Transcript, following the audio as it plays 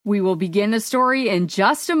We will begin the story in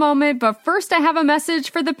just a moment, but first I have a message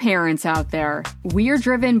for the parents out there. We are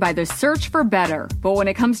driven by the search for better, but when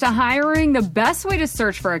it comes to hiring, the best way to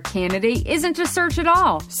search for a candidate isn't to search at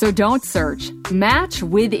all. So don't search. Match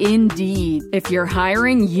with Indeed. If you're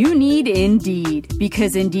hiring, you need Indeed,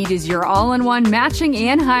 because Indeed is your all-in-one matching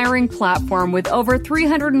and hiring platform with over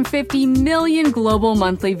 350 million global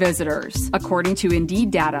monthly visitors, according to Indeed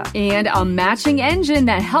data, and a matching engine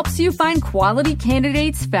that helps you find quality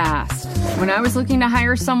candidates fast. When I was looking to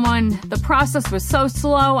hire someone, the process was so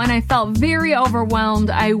slow and I felt very overwhelmed.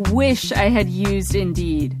 I wish I had used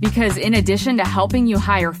Indeed, because in addition to helping you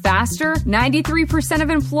hire faster, 93% of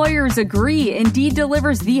employers agree Indeed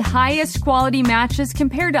delivers the highest quality matches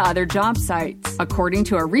compared to other job sites, according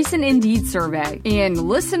to a recent Indeed survey. And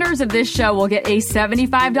listeners of this show will get a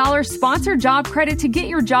 $75 sponsored job credit to get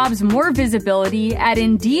your jobs more visibility at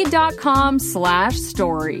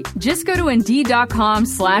Indeed.com/story. Just go to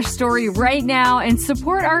Indeed.com/story right now and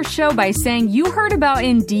support our show by saying you heard about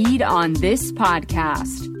Indeed on this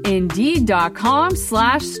podcast.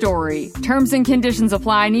 Indeed.com/story. Terms and conditions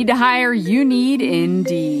apply. Need to hire? You need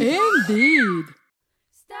Indeed. Indeed.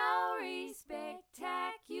 Story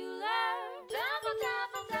Spectacular.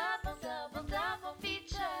 Double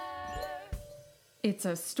feature. It's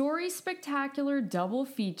a Story Spectacular double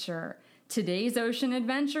feature. Today's ocean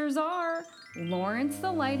adventures are Lawrence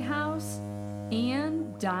the Lighthouse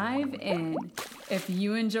and Dive In. If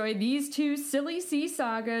you enjoy these two silly sea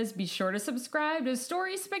sagas, be sure to subscribe to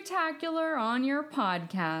Story Spectacular on your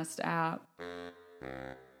podcast app.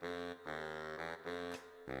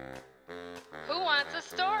 Who wants a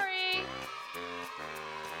story?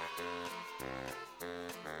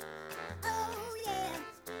 Oh yeah.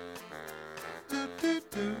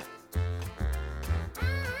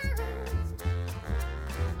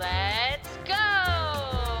 Let's go!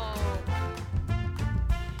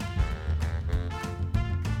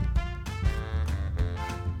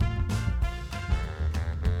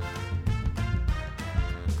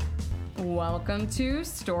 Welcome to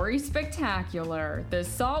Story Spectacular, the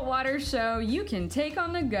saltwater show you can take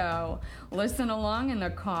on the go. Listen along in the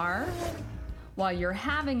car, while you're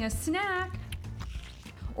having a snack,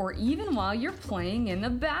 or even while you're playing in the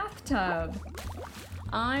bathtub.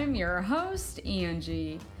 I'm your host,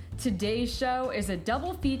 Angie. Today's show is a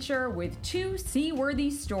double feature with two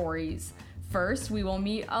seaworthy stories. First, we will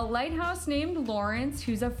meet a lighthouse named Lawrence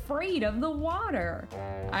who's afraid of the water.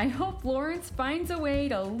 I hope Lawrence finds a way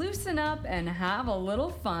to loosen up and have a little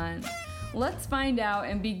fun. Let's find out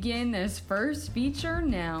and begin this first feature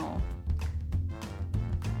now.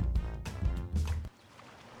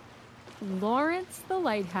 Lawrence the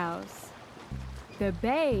Lighthouse. The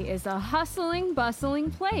bay is a hustling,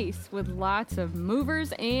 bustling place with lots of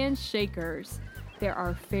movers and shakers. There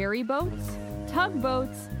are ferry boats,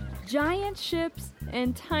 tugboats, giant ships,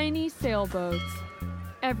 and tiny sailboats.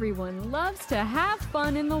 Everyone loves to have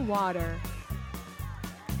fun in the water.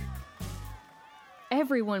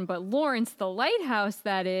 Everyone but Lawrence the Lighthouse,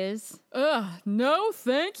 that is. No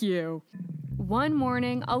thank you. One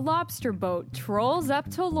morning, a lobster boat trolls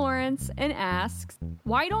up to Lawrence and asks,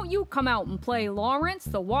 "Why don't you come out and play, Lawrence?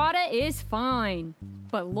 The water is fine."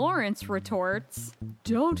 But Lawrence retorts,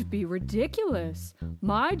 "Don't be ridiculous.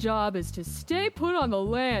 My job is to stay put on the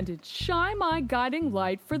land and shine my guiding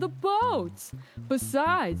light for the boats.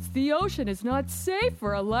 Besides, the ocean is not safe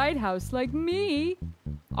for a lighthouse like me."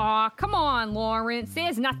 "Aw, come on, Lawrence.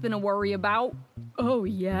 There's nothing to worry about." "Oh,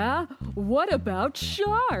 yeah? What about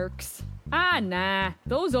sharks?" Nah.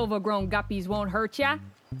 Those overgrown guppies won't hurt ya."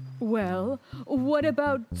 "Well, what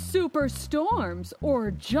about superstorms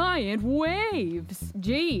or giant waves?"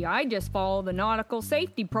 "Gee, I just follow the nautical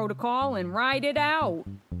safety protocol and ride it out."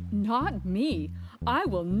 "Not me. I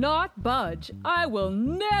will not budge. I will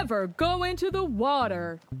never go into the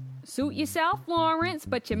water." "Suit yourself, Lawrence,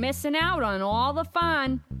 but you're missing out on all the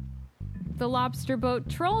fun." The lobster boat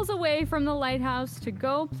trolls away from the lighthouse to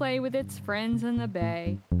go play with its friends in the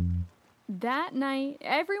bay. That night,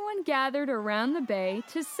 everyone gathered around the bay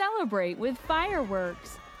to celebrate with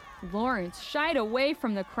fireworks. Lawrence shied away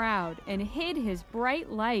from the crowd and hid his bright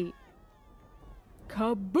light.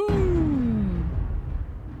 Kaboom!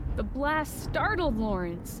 The blast startled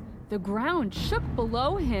Lawrence. The ground shook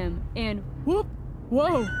below him and whoop!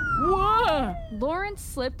 Whoa! Whoa! Lawrence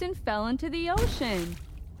slipped and fell into the ocean.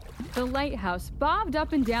 The lighthouse bobbed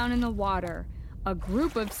up and down in the water. A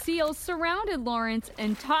group of seals surrounded Lawrence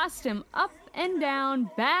and tossed him up and down,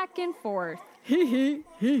 back and forth. Hee.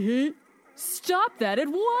 Stop that at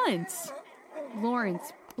once!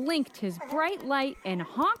 Lawrence blinked his bright light and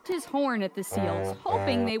honked his horn at the seals,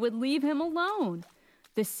 hoping they would leave him alone.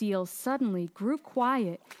 The seal suddenly grew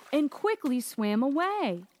quiet and quickly swam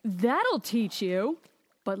away. "That'll teach you."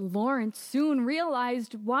 But Lawrence soon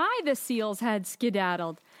realized why the seals had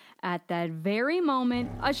skedaddled. At that very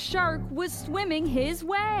moment, a shark was swimming his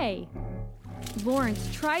way.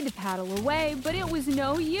 Lawrence tried to paddle away, but it was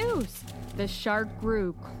no use. The shark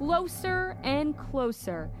grew closer and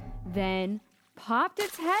closer, then popped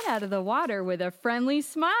its head out of the water with a friendly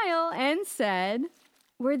smile and said,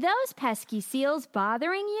 "Were those pesky seals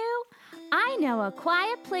bothering you? I know a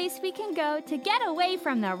quiet place we can go to get away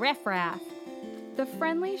from the riffraff." The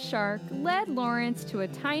friendly shark led Lawrence to a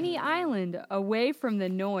tiny island away from the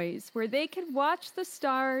noise where they could watch the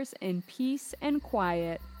stars in peace and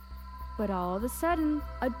quiet. But all of a sudden,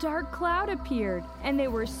 a dark cloud appeared, and they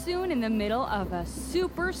were soon in the middle of a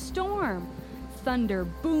super storm. Thunder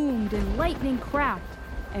boomed and lightning cracked,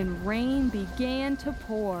 and rain began to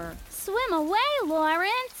pour. "Swim away,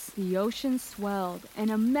 Lawrence!" The ocean swelled,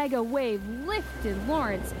 and a mega wave lifted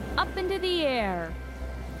Lawrence up into the air.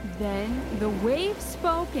 Then the wave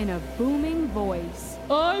spoke in a booming voice.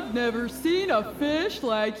 I've never seen a fish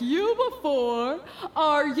like you before.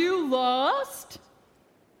 Are you lost?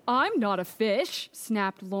 "I'm not a fish,"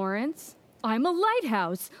 snapped Lawrence. "I'm a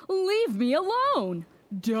lighthouse. Leave me alone."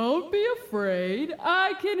 Don't be afraid.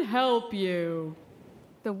 I can help you.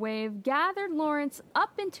 The wave gathered Lawrence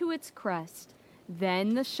up into its crest,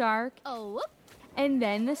 then the shark, and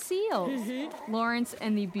then the seals. Lawrence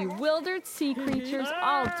and the bewildered sea creatures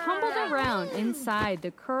all tumbled around inside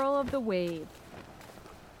the curl of the wave.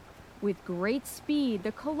 With great speed,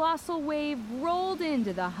 the colossal wave rolled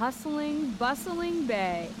into the hustling, bustling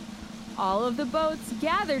bay. All of the boats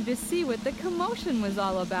gathered to see what the commotion was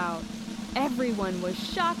all about. Everyone was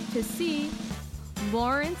shocked to see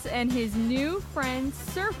Lawrence and his new friends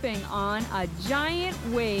surfing on a giant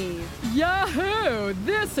wave. Yahoo!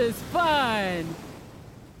 This is fun!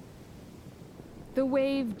 The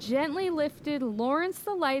wave gently lifted Lawrence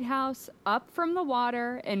the lighthouse up from the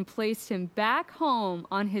water and placed him back home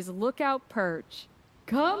on his lookout perch.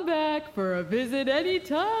 Come back for a visit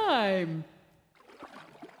anytime.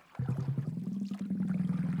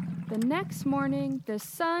 The next morning, the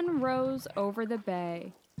sun rose over the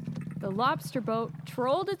bay. The lobster boat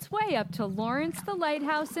trolled its way up to Lawrence the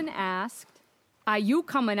lighthouse and asked, "Are you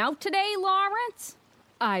coming out today, Lawrence?"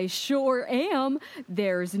 "I sure am.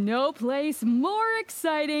 There's no place more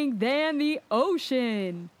exciting than the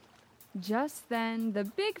ocean." Just then, the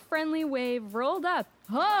big friendly wave rolled up,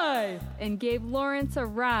 Hi! and gave Lawrence a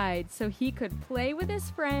ride so he could play with his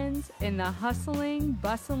friends in the hustling,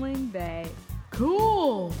 bustling bay.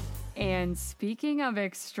 Cool! And speaking of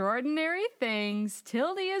extraordinary things,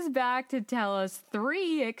 Tildy is back to tell us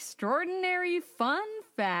 3 extraordinary fun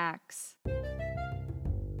facts.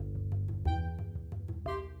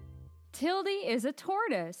 Tildy is a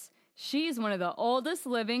tortoise. She's one of the oldest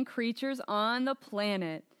living creatures on the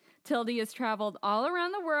planet. Tildy has traveled all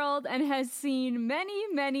around the world and has seen many,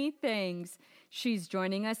 many things. She's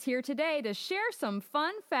joining us here today to share some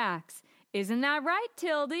fun facts. Isn't that right,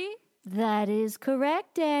 Tildy? That is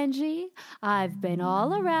correct, Angie. I've been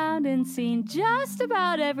all around and seen just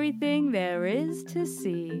about everything there is to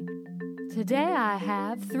see. Today I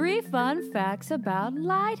have 3 fun facts about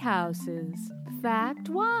lighthouses. Fact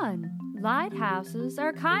 1. Lighthouses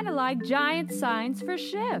are kind of like giant signs for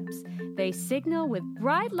ships. They signal with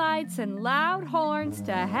bright lights and loud horns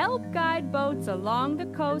to help guide boats along the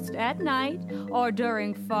coast at night or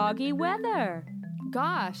during foggy weather.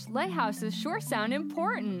 Gosh, lighthouses sure sound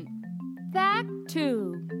important. Fact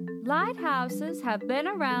 2. Lighthouses have been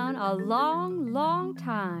around a long, long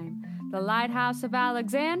time. The Lighthouse of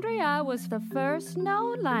Alexandria was the first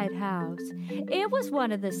known lighthouse. It was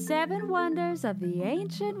one of the 7 wonders of the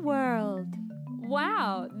ancient world.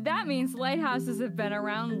 Wow, that means lighthouses have been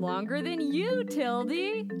around longer than you,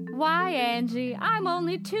 Tildy. Why, Angie, I'm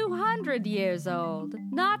only 200 years old,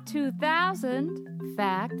 not 2,000.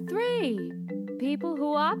 Fact 3. People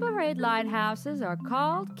who operate lighthouses are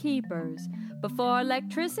called keepers. Before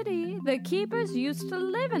electricity, the keepers used to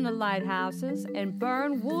live in the lighthouses and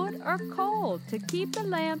burn wood or coal to keep the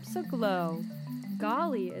lamps aglow.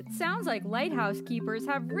 Golly, it sounds like lighthouse keepers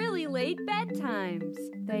have really late bedtimes.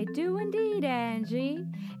 They do indeed, Angie.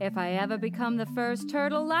 If I ever become the first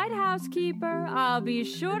turtle lighthouse keeper, I'll be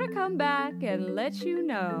sure to come back and let you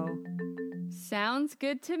know. Sounds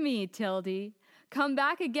good to me, Tildy. Come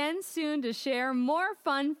back again soon to share more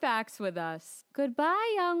fun facts with us.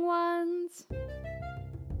 Goodbye, young ones.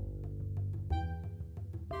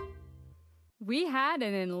 We had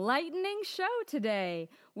an enlightening show today.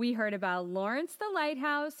 We heard about Lawrence the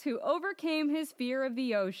Lighthouse, who overcame his fear of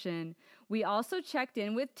the ocean. We also checked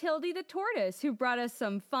in with Tildy the Tortoise, who brought us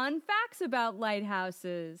some fun facts about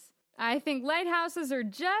lighthouses. I think lighthouses are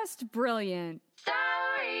just brilliant.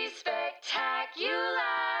 Story spectacular.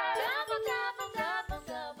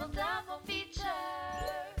 Double feature.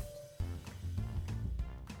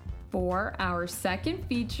 For our second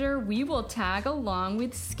feature, we will tag along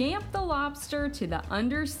with Scamp the Lobster to the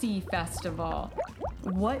Undersea Festival.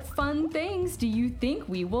 What fun things do you think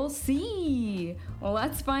we will see? Well,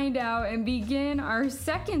 let's find out and begin our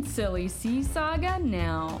second Silly Sea Saga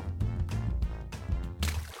now.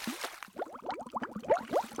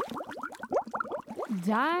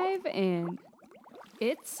 Dive in.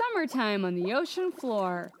 It's summertime on the ocean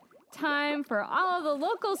floor. Time for all of the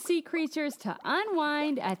local sea creatures to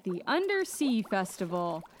unwind at the Undersea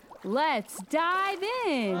Festival. Let's dive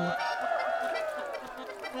in!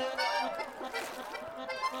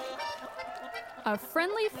 A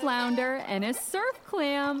friendly flounder and a surf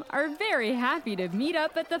clam are very happy to meet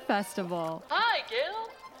up at the festival. Hi, Gil.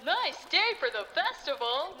 Nice day for the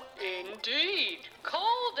festival. Indeed.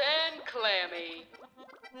 Cold and clammy.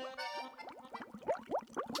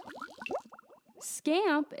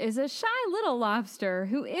 Scamp is a shy little lobster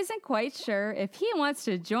who isn't quite sure if he wants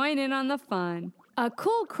to join in on the fun. A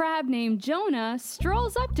cool crab named Jonah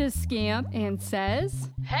strolls up to Scamp and says,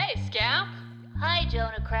 Hey, Scamp. Hi,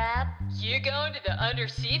 Jonah Crab. You going to the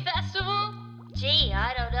Undersea Festival? Gee,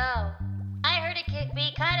 I don't know. I heard it could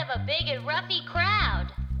be kind of a big and roughy crowd.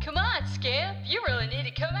 Come on, Scamp. You really need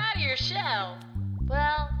to come out of your shell.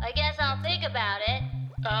 Well, I guess I'll think about it.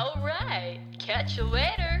 All right. Catch you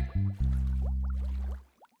later.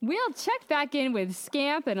 We'll check back in with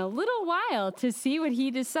Scamp in a little while to see what he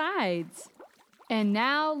decides. And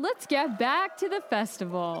now let's get back to the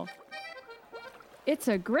festival. It's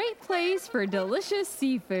a great place for delicious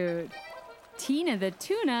seafood. Tina the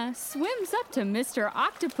tuna swims up to Mr.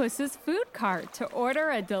 Octopus's food cart to order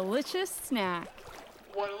a delicious snack.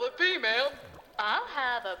 What'll it be, ma'am? I'll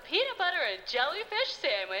have a peanut butter and jellyfish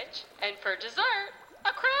sandwich, and for dessert,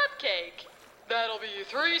 a crab cake. That'll be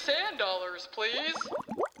 $3 sand dollars, please.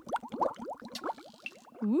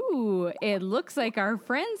 Ooh, it looks like our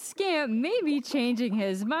friend Scamp may be changing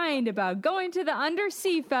his mind about going to the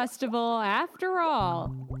Undersea Festival after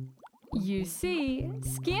all. You see,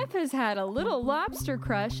 Scamp has had a little lobster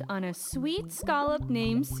crush on a sweet scallop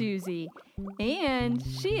named Susie, and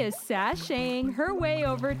she is sashaying her way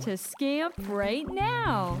over to Scamp right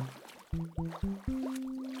now.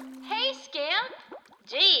 Hey, Scamp.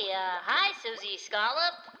 Gee, hi, Susie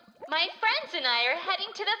Scallop. My friends and I are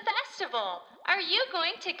heading to the festival. Are you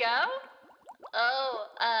going to go? Oh,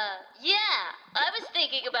 yeah. I was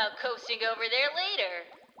thinking about coasting over there later.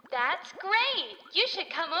 That's great. You should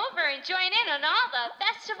come over and join in on all the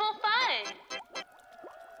festival fun.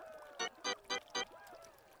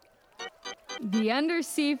 The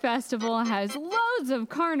Undersea Festival has loads of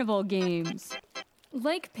carnival games,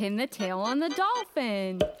 like Pin the Tail on the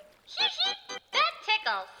Dolphin, That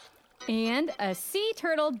tickles. and a sea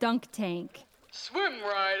turtle dunk tank. Swim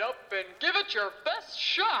right up and give it your best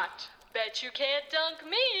shot. Bet you can't dunk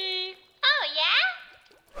me. Oh,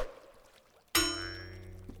 yeah?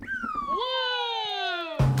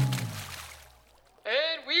 Whoa!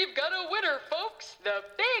 And we've got a winner, folks. The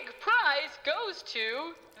big prize goes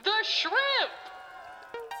to the shrimp.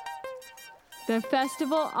 The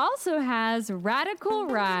festival also has radical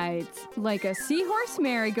rides, like a seahorse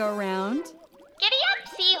merry-go-round, Giddy up,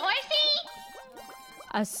 seahorsey.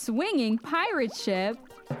 a swinging pirate ship,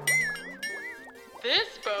 This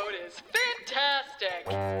boat is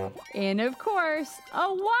fantastic. and of course, a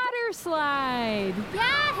water slide.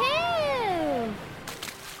 Yahoo!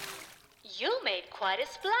 You made quite a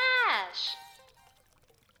splash.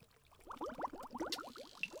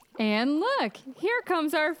 And look, here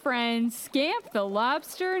comes our friend Scamp the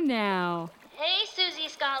Lobster now. Hey, Susie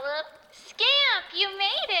Scallop. Scamp, you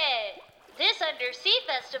made it. This Undersea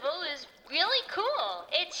Festival is really cool.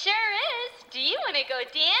 It sure is. Do you want to go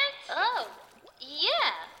dance? Oh,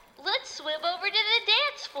 yeah. Let's swim over to the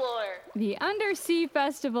dance floor. The Undersea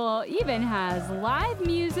Festival even has live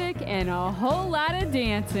music and a whole lot of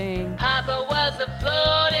dancing. Papa was a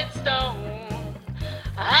floating stone.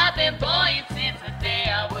 I've been buoyant since the day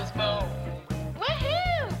I was born.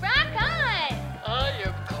 Woohoo! Rock on! I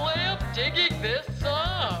am Clamp digging this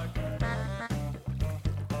song.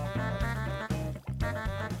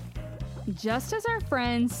 Just as our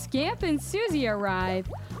friends Scamp and Susie arrive,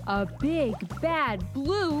 a big, bad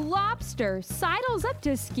blue lobster sidles up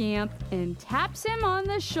to Scamp and taps him on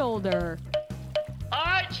the shoulder.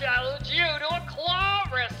 I challenge you to a claw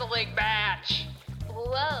wrestling match.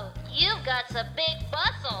 Whoa, you've got some big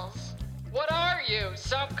muscles. What are you,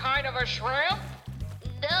 some kind of a shrimp?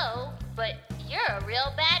 No, but you're a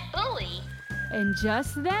real bad bully. And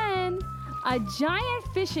just then, a giant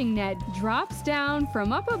fishing net drops down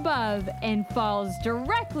from up above and falls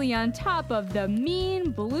directly on top of the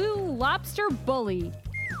mean blue lobster bully.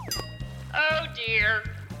 Oh dear.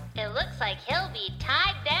 It looks like he'll be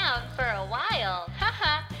tied down for a while.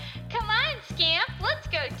 Haha, come on, Scamp, let's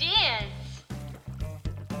go dance.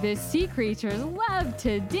 The sea creatures love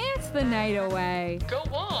to dance the night away. Go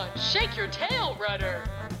on, shake your tail, rudder.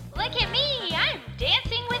 Look at me, I'm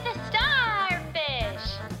dancing with a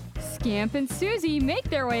starfish. Scamp and Susie make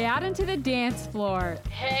their way out into the dance floor.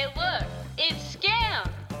 Hey, look, it's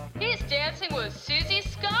Scamp. He's dancing with Susie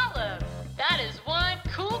Scallop. That is one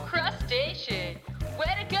cool crustacean.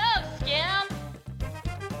 Way to go, Scamp.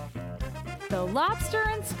 The lobster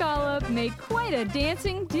and scallop make quite a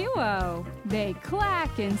dancing duo. They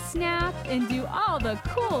clack and snap and do all the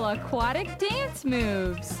cool aquatic dance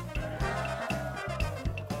moves.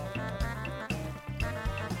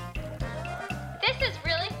 This is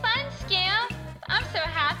really fun, Scamp. I'm so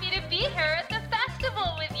happy to be here at the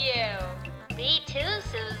festival with you. Me too,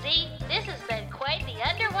 Susie. This has been quite the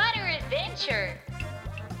underwater adventure.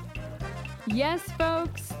 Yes,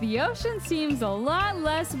 folks, the ocean seems a lot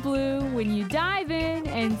less blue when you dive in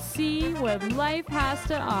and see what life has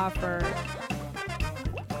to offer.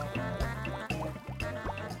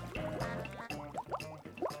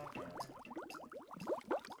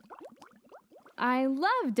 I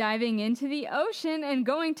love diving into the ocean and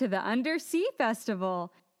going to the Undersea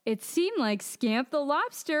Festival. It seemed like Scamp the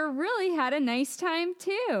Lobster really had a nice time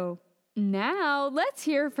too. Now, let's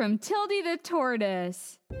hear from Tildy the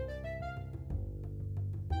Tortoise.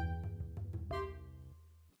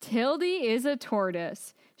 Tildy is a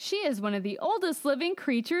tortoise. She is one of the oldest living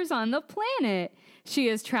creatures on the planet. She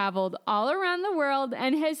has traveled all around the world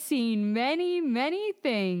and has seen many, many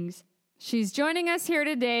things. She's joining us here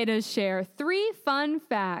today to share 3 fun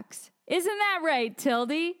facts. Isn't that right,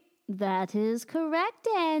 Tildy? That is correct,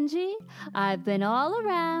 Angie. I've been all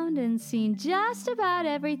around and seen just about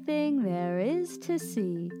everything there is to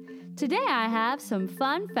see. Today I have some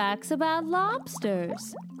fun facts about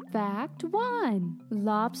lobsters. Fact 1.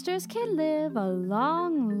 Lobsters can live a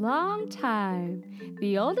long, long time.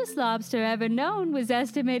 The oldest lobster ever known was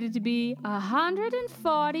estimated to be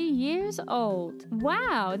 140 years old.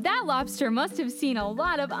 Wow, that lobster must have seen a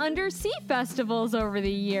lot of undersea festivals over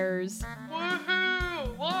the years.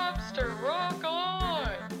 Woohoo! Lobster, rock on!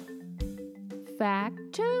 Fact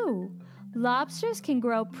 2. Lobsters can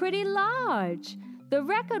grow pretty large. The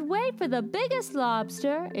record weight for the biggest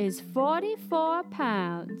lobster is 44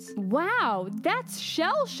 pounds. Wow, that's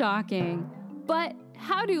shell-shocking. But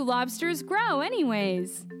how do lobsters grow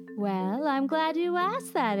anyways? Well, I'm glad you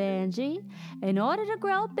asked that, Angie. In order to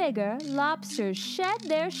grow bigger, lobsters shed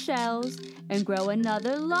their shells and grow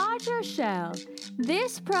another larger shell.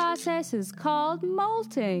 This process is called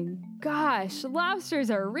molting. Gosh, lobsters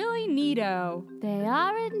are really neato. They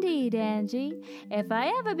are indeed, Angie. If I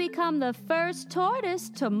ever become the first tortoise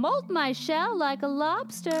to molt my shell like a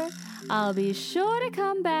lobster, I'll be sure to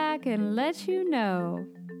come back and let you know.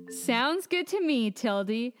 Sounds good to me,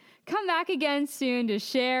 Tildy. Come back again soon to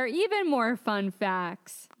share even more fun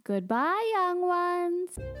facts. Goodbye, young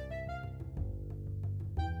ones.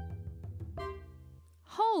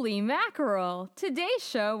 Holy mackerel! Today's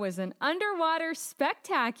show was an underwater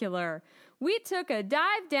spectacular. We took a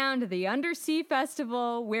dive down to the Undersea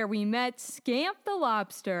Festival where we met Scamp the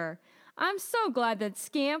Lobster. I'm so glad that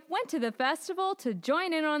Scamp went to the festival to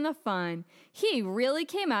join in on the fun. He really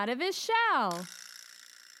came out of his shell.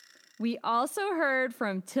 We also heard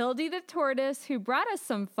from Tildy the Tortoise, who brought us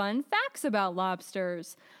some fun facts about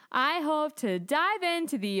lobsters. I hope to dive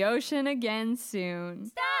into the ocean again soon.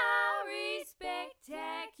 Story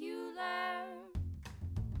Spectacular.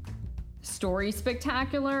 Story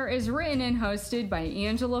Spectacular is written and hosted by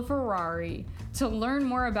Angela Ferrari. To learn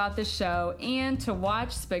more about the show and to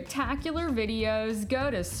watch spectacular videos, go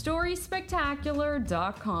to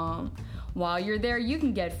StorySpectacular.com. While you're there, you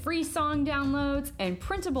can get free song downloads and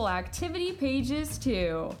printable activity pages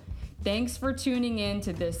too. Thanks for tuning in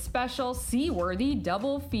to this special Seaworthy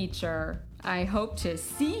double feature. I hope to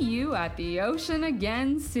see you at the ocean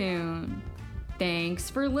again soon. Thanks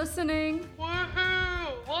for listening. Woohoo!